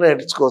దగ్గర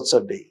నేర్చుకోవచ్చు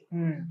అండి.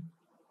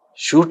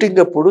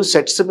 షూటింగ్ అప్పుడు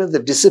సెట్స్ మీద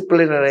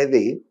డిసిప్లిన్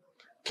అనేది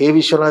కె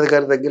విశ్వనాథ్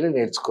గారి దగ్గరే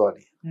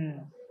నేర్చుకోవాలి.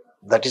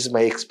 That is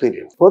my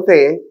experience. పోతే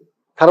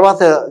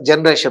తర్వాత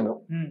జనరేషన్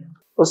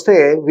వస్తే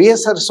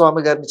విఎస్ఆర్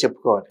స్వామి గారిని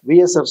చెప్పుకోవాలి.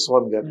 విఎస్ఆర్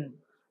స్వామి గారు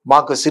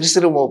మాకు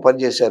సిరిసిరిమ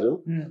పనిచేశారు.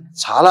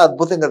 చాలా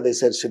అద్భుతంగా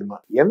తీశారు సినిమా.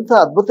 ఎంత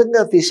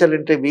అద్భుతంగా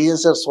తీశారంటే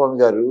విఎస్ఆర్ స్వామి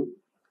గారు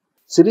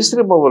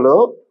సిరిసిరిమలో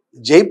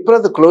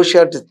జయప్రద క్లోజ్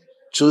షాట్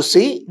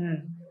చూసి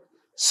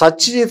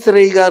సత్యజిత్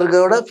రే గారు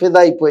కూడా ఫిదా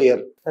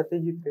అయిపోయారు.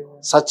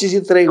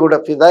 సత్యజిత్ రే కూడా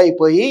ఫిదా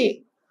అయిపోయి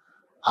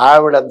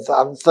ఆవిడ అంత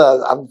అంత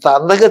అంత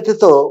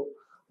అందగతితో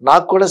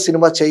నాకు కూడా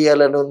సినిమా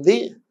చేయాలని ఉంది,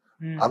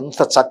 అంత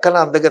చక్కని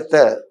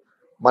అందగత్తె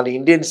మన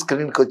ఇండియన్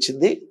స్క్రీన్కి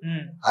వచ్చింది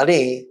అని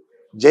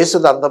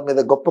జయసుధ అందం మీద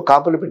గొప్ప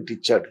కాంప్లిమెంట్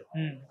ఇచ్చాడు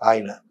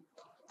ఆయన.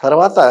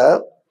 తర్వాత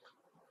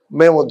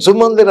మేము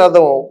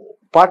జుమ్మందిరాధం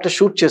పాట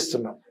షూట్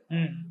చేస్తున్నాం.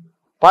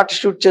 పాట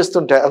షూట్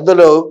చేస్తుంటే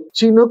అందులో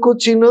చినుకు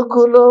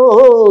చినుకులో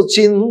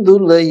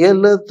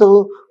చిందులయలతో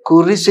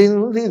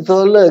కురిసింది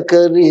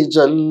తొలకరి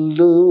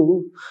జల్లు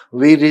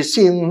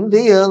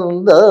విరిసింది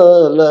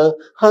అందాల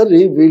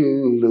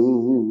హరివిల్లు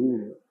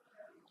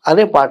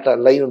అనే పాట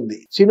లైన్ ఉంది.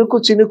 చినుకు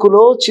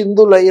చినుకులో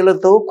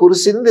చిందులయలతో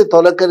కురిసింది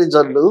తొలకరి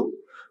జల్లు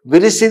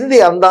విరిసింది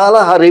అందాల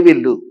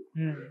హరివిల్లు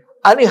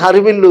అని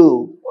హరివిల్లు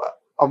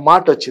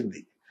మాట వచ్చింది.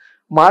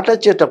 మాట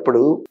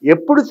వచ్చేటప్పుడు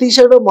ఎప్పుడు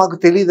తీసాడో మాకు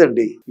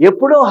తెలియదండి.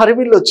 ఎప్పుడో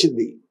హరివిల్లు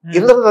వచ్చింది,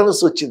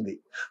 ఇంద్రధనుస్సు వచ్చింది.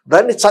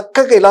 దాన్ని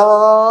చక్కగా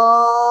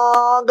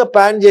ఇలాగా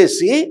ప్యాన్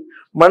చేసి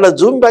మళ్ళీ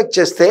జూమ్ బ్యాక్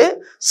చేస్తే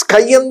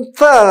స్కై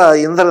అంతా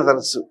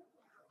ఇంద్రధనుస్సు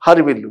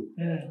హరివిల్లు.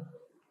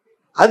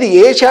 అది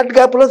ఏ షార్ట్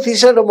గ్యాప్లో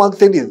తీసాడో మాకు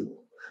తెలియదు,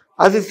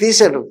 అది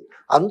తీశాడు.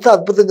 అంత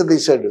అద్భుతంగా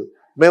తీశాడు.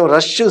 మేము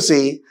రష్ చూసి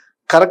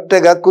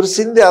కరెక్ట్గా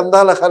కురిసింది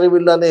అందాల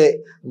హరివిల్లు అనే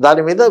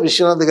దాని మీద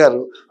విశ్వనాథ్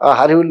గారు ఆ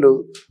హరివిల్లు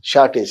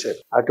షాట్ వేశారు.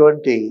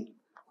 అటువంటి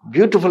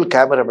బ్యూటిఫుల్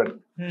కెమెరామెన్.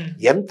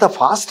 ఎంత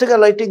ఫాస్ట్గా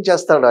లైటింగ్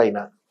చేస్తాడు ఆయన.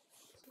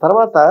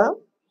 తర్వాత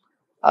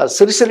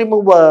సిరిసిరిమ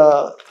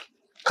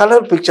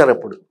కలర్ పిక్చర్,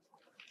 అప్పుడు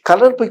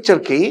కలర్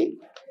పిక్చర్కి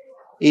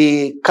ఈ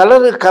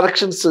కలర్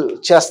కరెక్షన్స్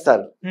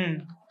చేస్తారు.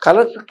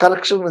 కలర్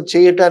కరెక్షన్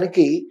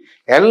చేయటానికి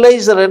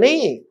ఎనలైజర్ అని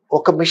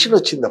ఒక మిషన్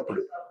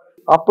వచ్చింది.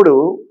 అప్పుడు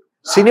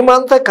సినిమా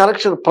అంతా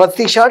కరెక్షన్,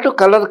 ప్రతి షాట్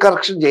కలర్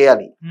కరెక్షన్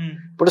చేయాలి.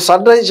 ఇప్పుడు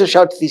సన్ రైజ్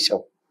షాట్ తీసాం.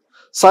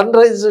 సన్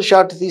రైజ్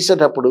షాట్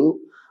తీసేటప్పుడు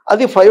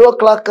అది 5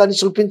 o'clock అని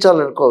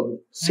చూపించాలనుకో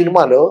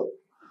సినిమాలో.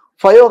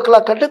 5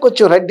 o'clock అంటే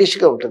కొంచెం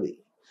రెడ్డిష్గా ఉంటుంది.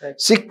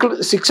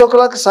 6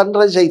 o'clock సన్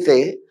రైజ్ అయితే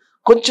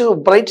కొంచెం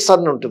బ్రైట్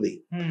సన్ ఉంటుంది.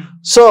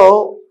 సో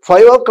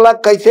 5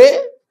 o'clock అయితే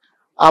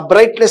ఆ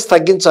బ్రైట్నెస్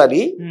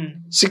తగ్గించాలి,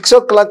 6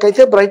 o'clock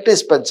అయితే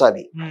బ్రైట్నెస్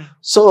పెంచాలి.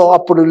 సో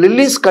అప్పుడు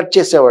లిల్లీస్ కట్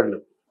చేసేవాళ్ళు.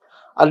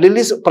 ఆ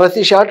లిల్లీస్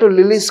ప్రతి షాట్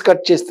లిల్లీస్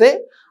కట్ చేస్తే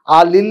ఆ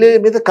లిల్లీ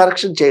మీద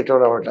కరెక్షన్ చేయటం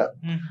అనమాట.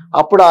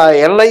 అప్పుడు ఆ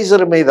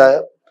ఎనలైజర్ మీద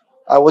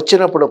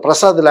వచ్చినప్పుడు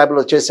ప్రసాద్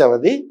ల్యాబ్లో చేసాం.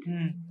 అది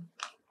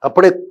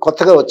అప్పుడే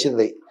కొత్తగా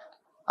వచ్చింది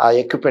ఆ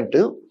ఎక్విప్మెంట్.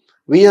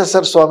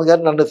 విఎస్ఆర్ స్వామి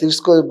గారు నన్ను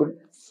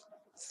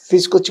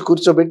తీసుకొచ్చి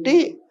కూర్చోబెట్టి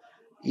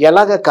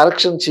ఎలాగ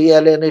కరెక్షన్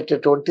చేయాలి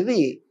అనేటటువంటిది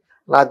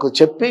నాకు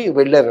చెప్పి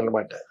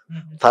వెళ్ళారనమాట.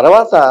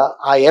 తర్వాత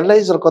ఆ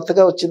ఎనలైజర్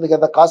కొత్తగా వచ్చింది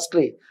కదా,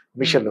 కాస్ట్లీ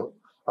మిషన్.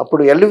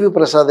 అప్పుడు ఎల్వి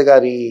ప్రసాద్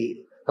గారి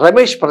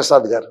రమేష్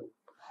ప్రసాద్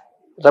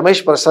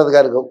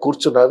గారు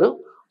కూర్చున్నారు.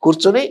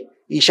 కూర్చొని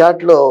ఈ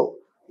షాట్లో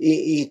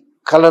ఈ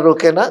కలర్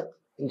ఓకేనా,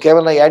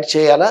 ఇంకేమైనా యాడ్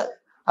చేయాలా,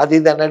 అది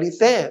ఇది అని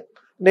అడిగితే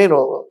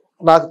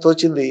నాకు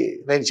తోచింది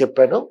నేను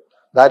చెప్పాను.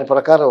 దాని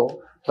ప్రకారం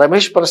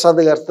రమేష్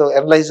ప్రసాద్ గారితో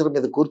ఎనలైజర్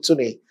మీద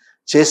కూర్చుని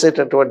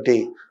చేసేటటువంటి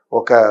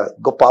ఒక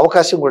గొప్ప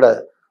అవకాశం కూడా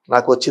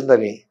నాకు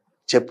వచ్చిందని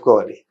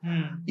చెప్పుకోవాలి.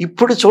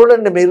 ఇప్పుడు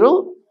చూడండి మీరు,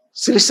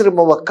 సిరిసిరిమ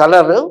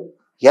కలర్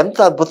ఎంత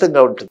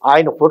అద్భుతంగా ఉంటుంది.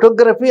 ఆయన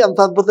ఫోటోగ్రఫీ అంత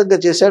అద్భుతంగా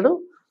చేశాడు.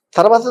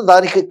 తర్వాత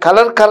దానికి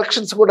కలర్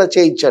కరెక్షన్స్ కూడా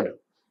చేయించాడు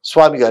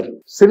స్వామి గారు.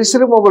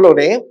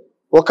 సిరిసిరిమలోనే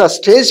ఒక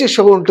స్టేజ్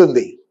షో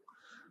ఉంటుంది.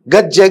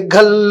 గజ్జె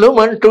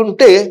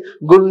గల్లుమంటుంటే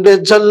గుండె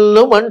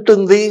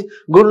జల్లుమంటుంది,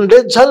 గుండె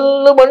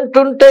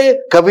జల్లుమంటుంటే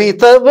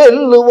కవిత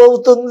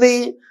వెల్లువవుతుంది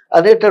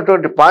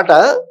అనేటటువంటి పాట.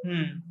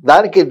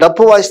 దానికి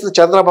డప్పు వాయిస్తూ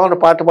చంద్రబాబు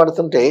పాట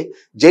పాడుతుంటే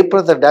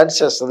జయప్రద డాన్స్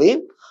చేస్తుంది.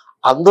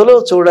 అందులో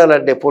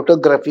చూడాలంటే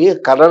ఫోటోగ్రఫీ,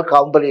 కలర్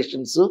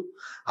కాంబినేషన్స్,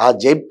 ఆ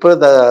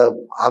జయప్రద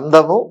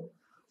అందము.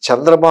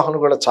 చంద్రమోహన్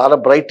కూడా చాలా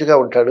బ్రైట్గా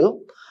ఉంటాడు.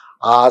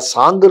 ఆ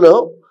సాంగ్లో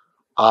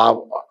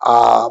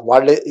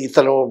వాళ్ళే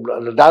ఇతను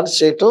డాన్స్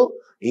చేయటం,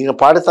 ఈయన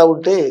పాడుతూ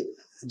ఉంటే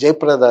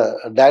జయప్రద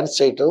డాన్స్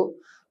చేయటం,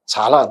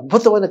 చాలా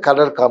అద్భుతమైన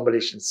కలర్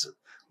కాంబినేషన్స్.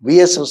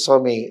 విఎస్ఎల్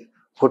స్వామి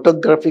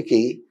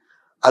ఫోటోగ్రఫీకి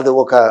అది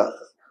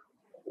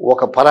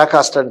ఒక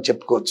పరాకాష్ట అని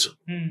చెప్పుకోవచ్చు.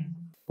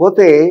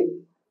 పోతే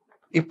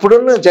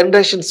ఇప్పుడున్న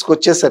జనరేషన్స్కి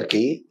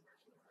వచ్చేసరికి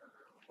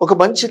ఒక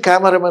మంచి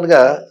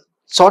కెమెరామెన్గా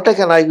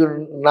చోటక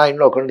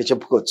నాయుడు ఒకరిని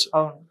చెప్పుకోవచ్చు.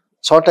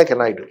 చోటక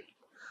నాయుడు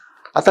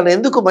అతను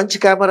ఎందుకు మంచి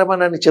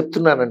కెమెరామెన్ అని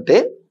చెప్తున్నానంటే,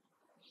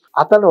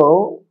 అతను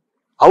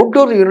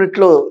అవుట్డోర్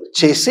యూనిట్లో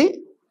చేసి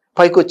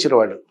పైకి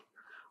వచ్చినవాడు.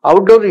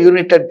 అవుట్డోర్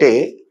యూనిట్ అంటే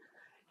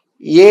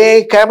ఏ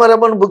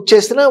కెమెరామెన్ బుక్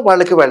చేసినా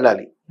వాళ్ళకి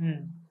వెళ్ళాలి.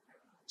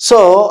 సో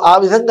ఆ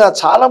విధంగా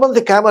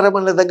చాలామంది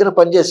కెమెరామెన్ల దగ్గర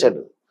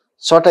పనిచేశాడు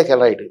చోటక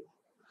నాయుడు.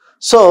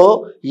 సో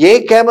ఏ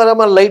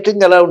కెమెరామెన్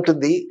లైటింగ్ ఎలా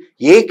ఉంటుంది,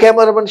 ఏ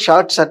కెమెరామెన్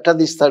షార్ట్స్ ఎట్లా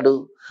తీస్తాడు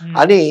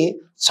అని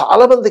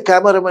చాలామంది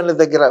కెమెరామెన్ల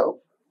దగ్గర,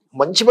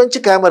 మంచి మంచి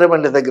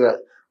కెమెరామెన్ల దగ్గర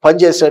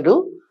పనిచేశాడు.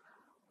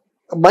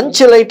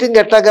 మంచి లైటింగ్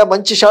ఎట్లాగా,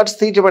 మంచి షార్ట్స్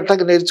తీయటం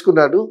ఎట్లాగా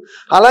నేర్చుకున్నాడు.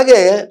 అలాగే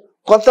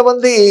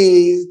కొంతమంది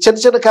చిన్న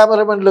చిన్న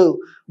కెమెరామెన్లు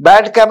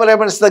బ్యాడ్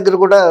కెమెరామెన్స్ దగ్గర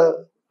కూడా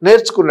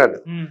నేర్చుకున్నాడు.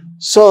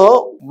 సో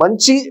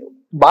మంచి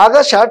బాగా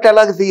షాట్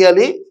ఎలాగ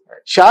తీయాలి,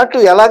 షాట్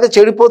ఎలాగ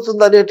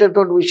చెడిపోతుంది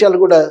అనేటటువంటి విషయాలు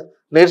కూడా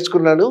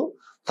నేర్చుకున్నాడు.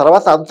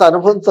 తర్వాత అంత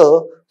అనుభవంతో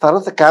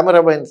తర్వాత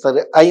కెమెరామెన్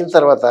అయిన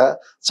తర్వాత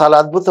చాలా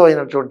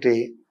అద్భుతమైనటువంటి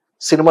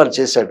సినిమాలు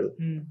చేశాడు.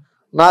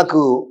 నాకు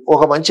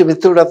ఒక మంచి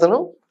మిత్రుడు అతను.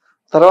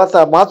 తర్వాత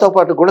మాతో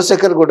పాటు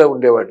గుణశేఖర్ కూడా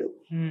ఉండేవాడు.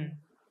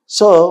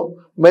 సో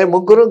మేము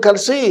ముగ్గురం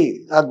కలిసి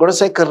ఆ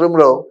గుణశేఖర్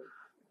రూమ్లో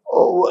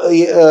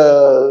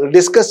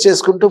డిస్కస్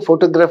చేసుకుంటూ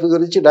ఫోటోగ్రఫీ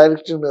గురించి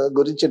డైరెక్షన్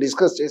గురించి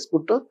డిస్కస్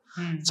చేసుకుంటూ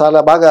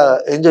చాలా బాగా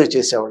ఎంజాయ్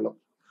చేసేవాళ్ళం.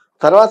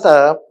 తర్వాత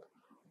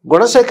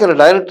గుణశేఖర్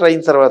డైరెక్టర్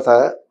అయిన తర్వాత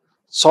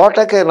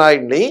చోటకే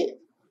నాయుడిని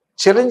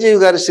చిరంజీవి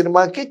గారి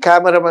సినిమాకి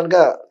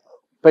కెమెరామెన్గా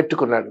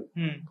పెట్టుకున్నాడు.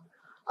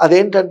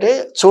 అదేంటంటే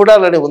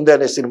చూడాలని ఉంది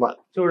అనే సినిమా.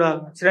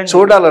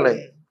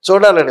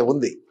 చూడాలని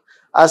ఉంది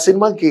ఆ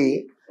సినిమాకి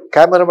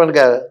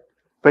కెమెరామెన్గా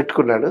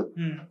పెట్టుకున్నాడు.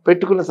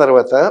 పెట్టుకున్న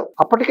తర్వాత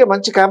అప్పటికే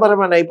మంచి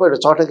కెమెరామెన్ అయిపోయాడు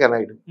చోటకే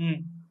నాయుడు.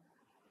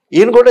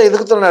 ఈయన కూడా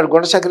ఎదుగుతున్నాడు,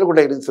 గుణశేఖర్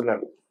కూడా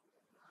ఎదుగుతున్నాడు.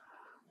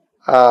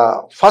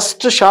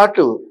 ఫస్ట్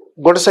షాట్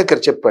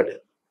గుణశేఖర్ చెప్పాడు.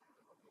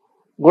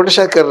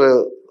 గుణశేఖర్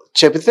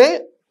చెబితే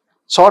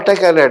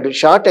చోటకే నాయుడు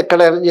షాట్ ఎక్కడ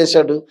అరేంజ్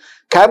చేశాడు,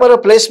 కెమెరా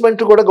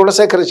ప్లేస్మెంట్ కూడా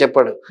గుణశేఖర్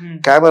చెప్పాడు.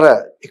 కెమెరా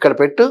ఇక్కడ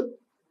పెట్టు,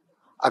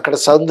 అక్కడ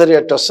సౌందర్య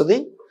ఎట్టు వస్తుంది,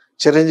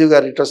 చిరంజీవి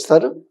గారు ఇటు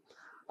వస్తారు,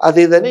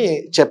 అది ఇదని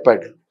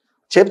చెప్పాడు.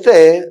 చెప్తే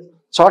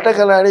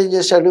చోటకే నాయుడు ఏం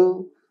చేశాడు,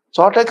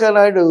 చోటకే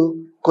నాయుడు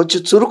కొంచెం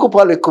చురుకు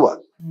పాలు ఎక్కువ.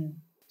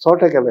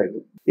 చోటకే నాయుడు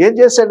ఏం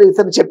చేశాడు,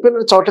 ఇతను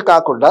చెప్పిన చోట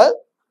కాకుండా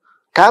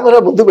కెమెరా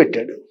ముందు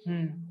పెట్టాడు.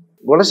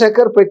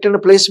 గుణశేఖర్ పెట్టిన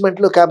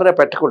ప్లేస్మెంట్లో కెమెరా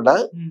పెట్టకుండా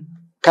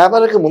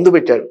కెమెరాకి ముందు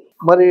పెట్టాడు.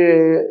 మరి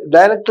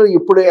డైరెక్టర్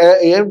ఇప్పుడు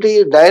ఏంటి,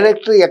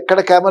 డైరెక్టర్ ఎక్కడ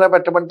కెమెరా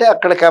పెట్టమంటే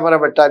అక్కడ కెమెరా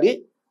పెట్టాలి,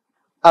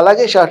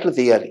 అలాగే షాట్లు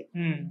తీయాలి.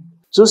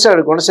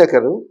 చూశాడు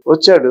గుణశేఖర్,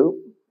 వచ్చాడు,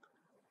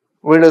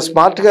 వీడు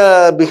స్మార్ట్గా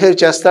బిహేవ్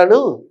చేస్తాడు,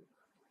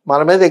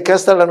 మన మీద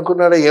ఎక్కేస్తాడు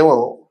అనుకున్నాడు ఏమో.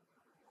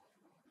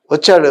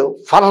 వచ్చాడు,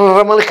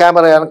 ఫర్రమని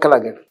కెమెరా వెనక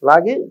లాగాడు.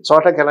 లాగి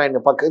చోటకి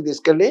ఆయన్ని పక్కకి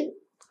తీసుకెళ్ళి,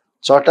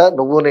 చోట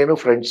నువ్వు నేను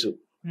ఫ్రెండ్స్,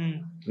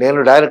 నేను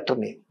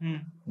డైరెక్టర్ని,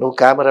 నువ్వు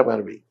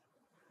కెమెరామెన్వి,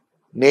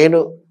 నేను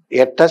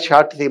ఎట్ట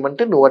షాట్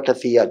తీయమంటే నువ్వు అట్ట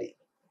తీయాలి,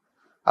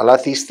 అలా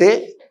తీస్తే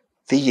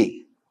తీయి,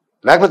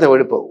 లేకపోతే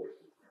ఓడిపోవు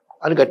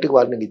అని గట్టిగా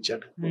వార్నింగ్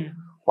ఇచ్చాడు.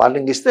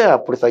 వార్నింగ్ ఇస్తే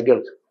అప్పుడు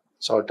తగ్గాడు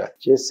చోట.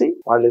 చేసి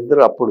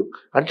వాళ్ళిద్దరూ అప్పుడు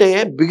అంటే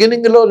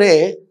బిగినింగ్లోనే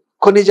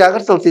కొన్ని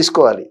జాగ్రత్తలు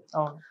తీసుకోవాలి.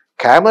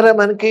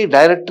 కెమెరామెన్కి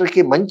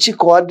డైరెక్టర్కి మంచి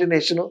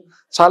కోఆర్డినేషన్,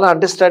 చాలా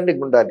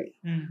అండర్స్టాండింగ్ ఉండాలి.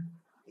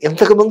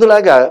 ఇంతకు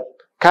ముందులాగా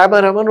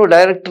కెమెరామెన్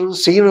డైరెక్టర్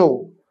సీను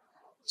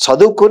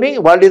చదువుకొని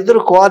వాళ్ళిద్దరు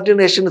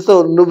కోఆర్డినేషన్తో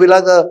నువ్వు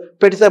ఇలాగా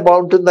పెడితే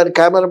బాగుంటుందని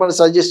కెమెరామెన్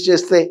సజెస్ట్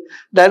చేస్తే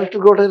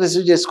డైరెక్టర్ కూడా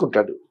రిసీవ్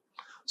చేసుకుంటాడు.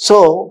 సో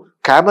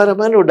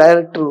కెమెరామెన్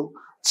డైరెక్టర్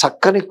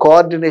చక్కని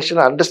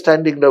కోఆర్డినేషన్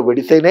అండర్స్టాండింగ్లో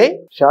పెడితేనే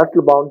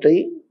షాట్లు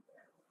బాగుంటాయి,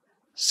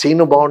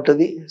 సీను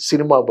బాగుంటుంది,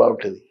 సినిమా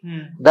బాగుంటుంది.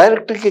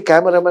 డైరెక్టర్కి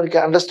కెమెరామెన్కి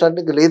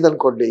అండర్స్టాండింగ్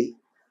లేదనుకోండి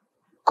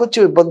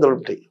కొంచెం ఇబ్బందులు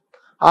ఉంటాయి.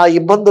 ఆ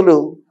ఇబ్బందులు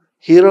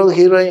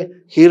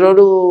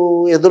హీరోలు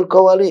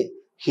ఎదుర్కోవాలి,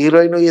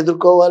 హీరోయిన్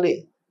ఎదుర్కోవాలి.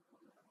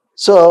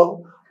 సో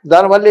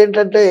దానివల్ల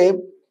ఏంటంటే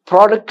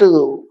ప్రోడక్ట్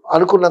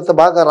అనుకున్నంత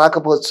బాగా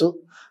రాకపోవచ్చు,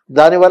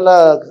 దానివల్ల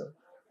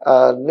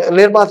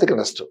నిర్మాతకి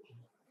నష్టం,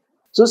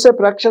 చూసే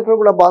ప్రేక్షకులు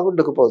కూడా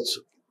బాగుండకపోవచ్చు.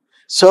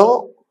 సో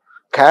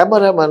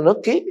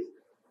కెమెరామెన్కి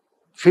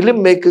ఫిలిం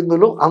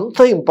మేకింగ్లో అంత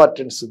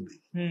ఇంపార్టెన్స్ ఉంది.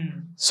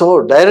 సో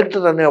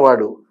డైరెక్టర్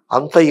అనేవాడు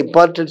అంత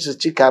ఇంపార్టెన్స్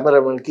ఇచ్చి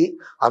కెమెరామెన్కి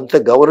అంత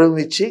గౌరవం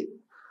ఇచ్చి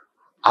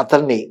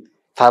అతన్ని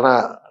తన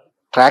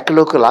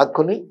ట్రాక్లోకి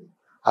లాక్కొని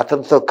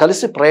అతనితో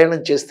కలిసి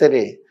ప్రయాణం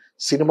చేస్తేనే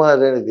సినిమా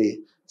అనేది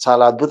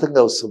చాలా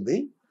అద్భుతంగా వస్తుంది.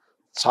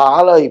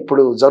 చాలా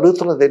ఇప్పుడు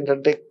జరుగుతున్నది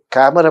ఏంటంటే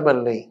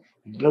కెమెరామెన్ని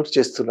ఇగ్నోర్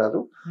చేస్తున్నారు.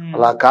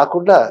 అలా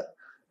కాకుండా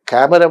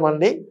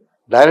కెమెరామెన్ని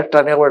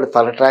డైరెక్టర్ అనేవాడు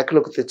తన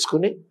ట్రాక్లోకి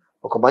తెచ్చుకుని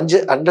ఒక మంచి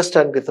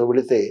అండర్స్టాండింగ్తో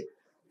వెళితే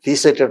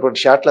తీసేటటువంటి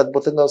షాట్లు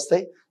అద్భుతంగా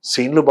వస్తాయి,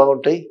 సీన్లు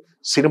బాగుంటాయి,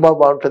 సినిమా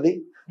బాగుంటుంది,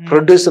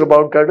 ప్రొడ్యూసర్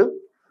బాగుంటాడు.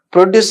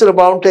 ప్రొడ్యూసర్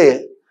బాగుంటే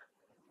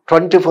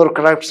 24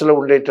 క్రాఫ్ట్స్లో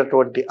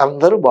ఉండేటటువంటి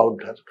అందరూ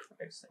బాగుంటారు.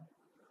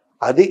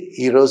 అది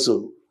ఈరోజు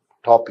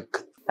topic.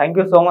 Thank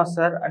you so much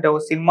sir. అంటే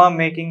ఒక సినిమా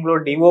మేకింగ్లో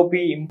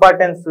డిఓపి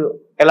ఇంపార్టెన్స్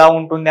ఎలా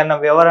ఉంటుంది అన్న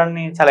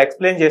వివరాన్ని చాలా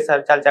ఎక్స్ప్లెయిన్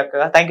చేశారు చాలా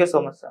చక్కగా. Thank you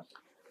so much sir.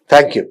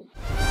 Thank you.